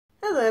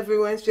Hello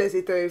everyone, it's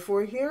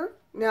Jessie34 here.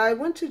 Now I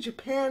went to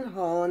Japan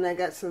haul and I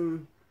got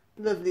some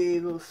lovely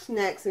little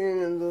snacks in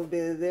and a little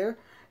bit of there.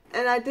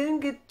 And I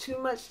didn't get too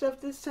much stuff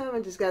this time, I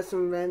just got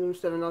some random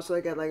stuff, and also I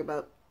got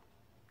about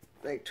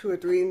 2 or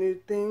 3 new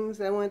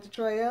things I wanted to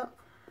try out.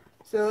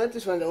 So I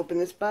just wanted to open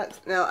this box.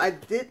 Now I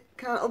did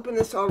kind of open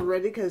this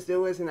already because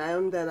there was an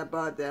item that I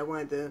bought that I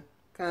wanted to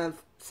kind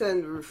of set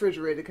in the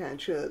refrigerator, kind of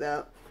chill it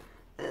out.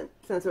 And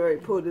since I already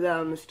pulled it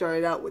out, I'm going to start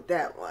it out with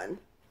that one.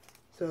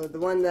 So the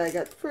one that I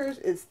got first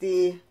is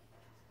the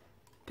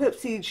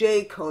Pepsi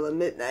J Cola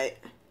Midnight.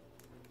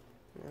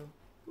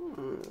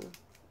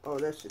 Oh,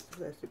 that's just a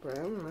plastic part.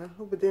 I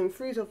hope it didn't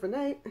freeze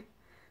overnight.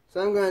 So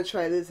I'm going to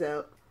try this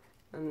out.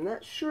 I'm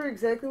not sure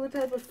exactly what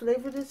type of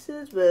flavor this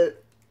is,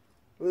 but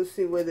we'll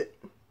see what it.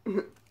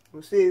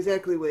 We'll see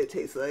exactly what it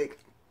tastes like.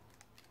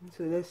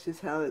 So that's just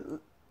how it.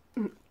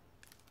 The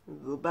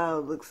little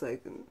bottle looks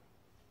like.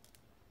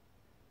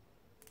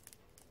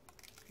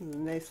 A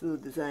nice little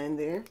design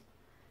there.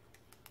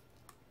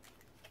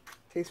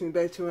 Takes me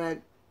back to when I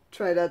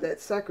tried out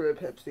that Sakura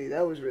Pepsi.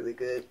 That was really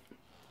good.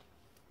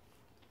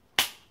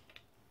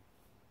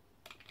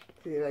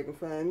 See if I can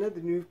find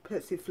another new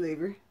Pepsi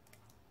flavor.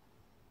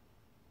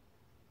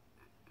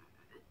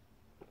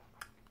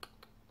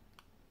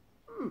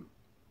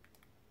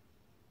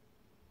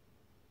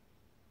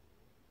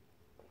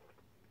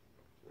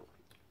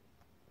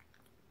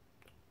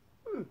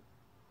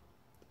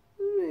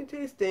 It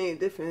tastes dang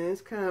different.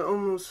 It's kind of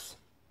almost.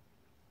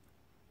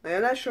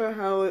 I'm not sure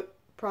how it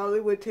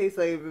probably would taste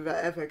like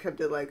if I kept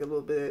it like a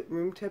little bit at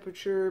room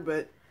temperature,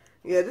 but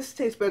yeah, this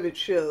tastes better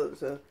chilled.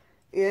 So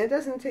yeah, it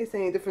doesn't taste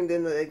any different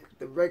than the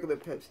regular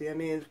Pepsi. I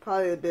mean, it's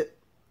probably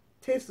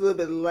tastes a little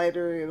bit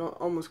lighter, you know,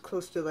 almost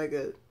close to like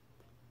a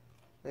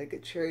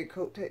cherry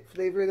Coke type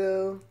flavor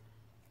though.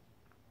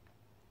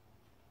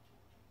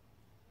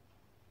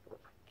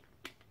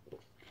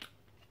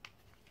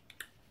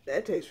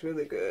 That tastes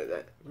really good.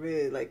 I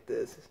really like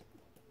this.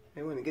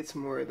 I want to get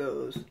some more of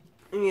those.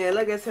 And yeah,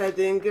 like I said, I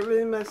didn't get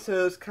really much,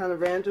 so it's kind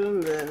of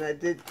random. And I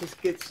did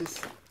just get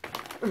just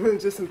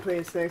some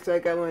plain snacks. So I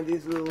got one of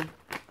these little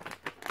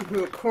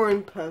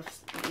corn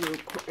puffs, little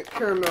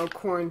caramel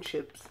corn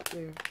chips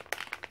there.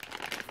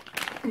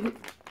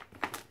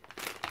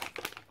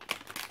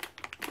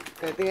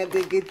 I think I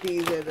did get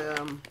these at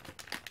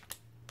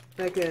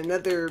like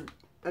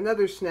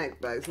another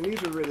snack box, and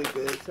these are really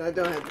good. So I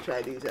don't have to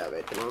try these out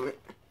at the moment.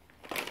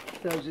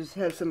 So I'll just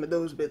have some of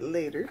those a bit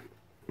later.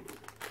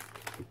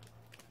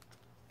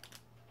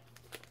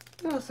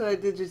 Also, I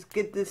did just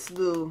get this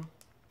little,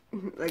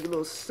 like a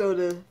little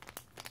soda,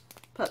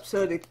 pop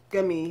soda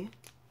gummy.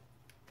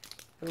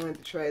 I wanted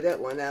to try that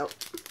one out.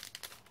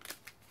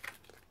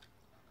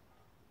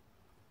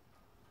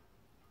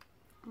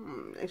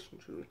 Nice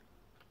and chewy.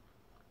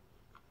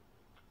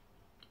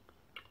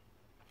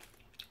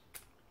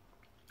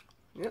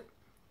 Yep,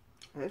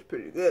 that's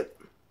pretty good.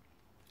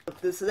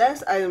 This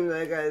last item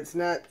that I got is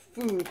not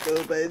food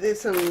though, but it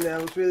is something that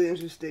I was really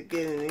interested in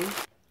getting.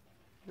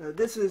 Now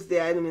this was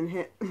the item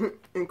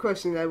in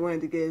question that I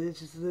wanted to get. It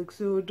just looks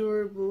so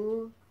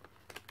adorable.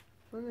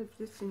 I wonder if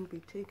this can be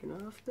taken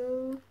off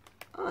though.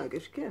 Oh, I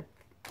guess you can.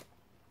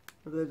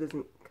 Although it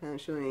doesn't kind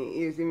of show any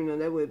ears, even though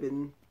that would have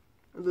been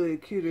a little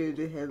cuter if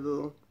it had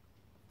little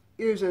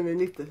ears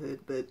underneath the hood.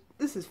 But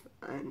this is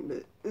fine.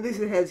 But at least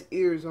it has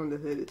ears on the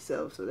hood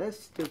itself, so that's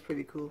still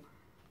pretty cool.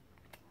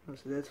 Oh,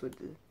 so that's what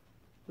the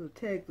little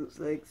tag looks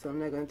like, so I'm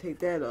not going to take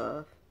that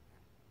off.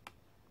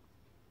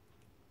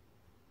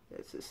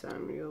 That's the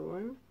Sanrio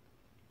one.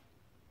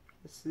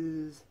 This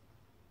is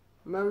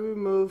Maru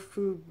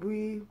Mofu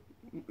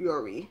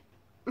Biyori.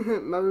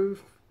 Maru,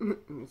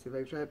 let me see if I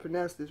can try to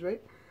pronounce this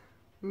right.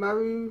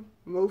 Maru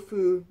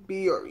Mofu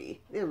Biyori.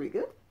 There we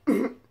go.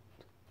 My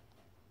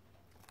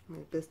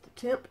best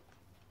attempt.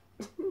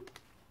 As you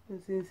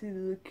can see the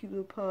little cute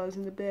little paws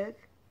in the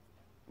back.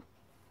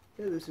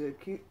 That looks really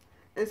cute.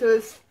 And so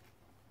it's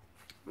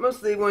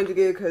mostly wanted to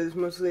get it because it's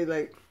mostly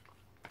like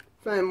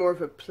find more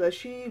of a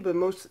plushie, but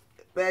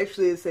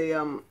actually it's a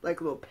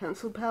like a little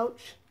pencil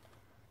pouch.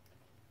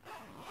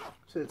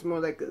 So it's more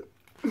like a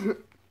so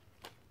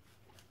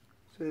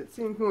it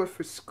seems more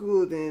for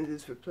school than it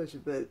is for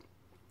plushie, but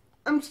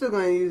I'm still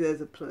going to use it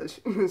as a plush.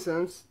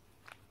 So because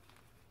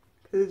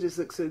it just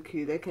looks so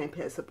cute, I can't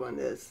pass up on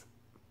this.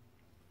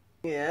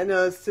 Yeah, I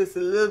know it's just a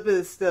little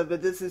bit of stuff,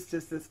 but this is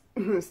just the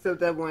stuff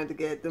that I wanted to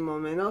get at the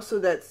moment. And also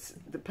that's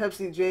the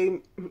Pepsi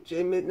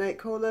J Midnight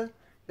Cola.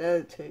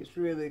 That tastes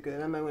really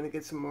good. I might want to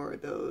get some more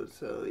of those.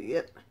 So,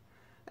 yep.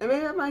 And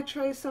maybe I might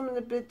try something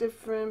a bit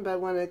different, but I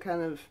want to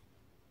kind of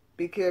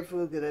be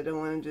careful because I don't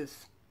want to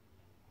just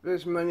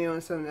waste money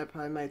on something that I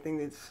probably might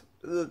think it's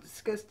a little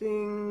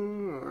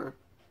disgusting, or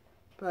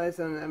probably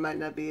something I might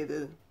not be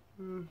able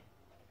to,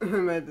 I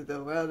might have to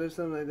throw out or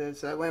something like that.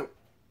 So I want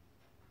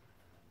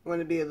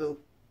to be a little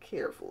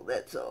careful,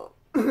 that's all.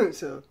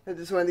 So I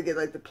just wanted to get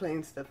like the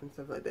plain stuff and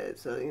stuff like that.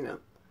 So, you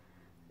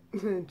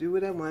know, do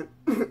what I want.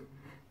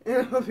 And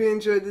I hope you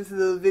enjoyed this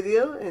little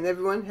video, and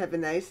everyone have a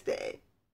nice day.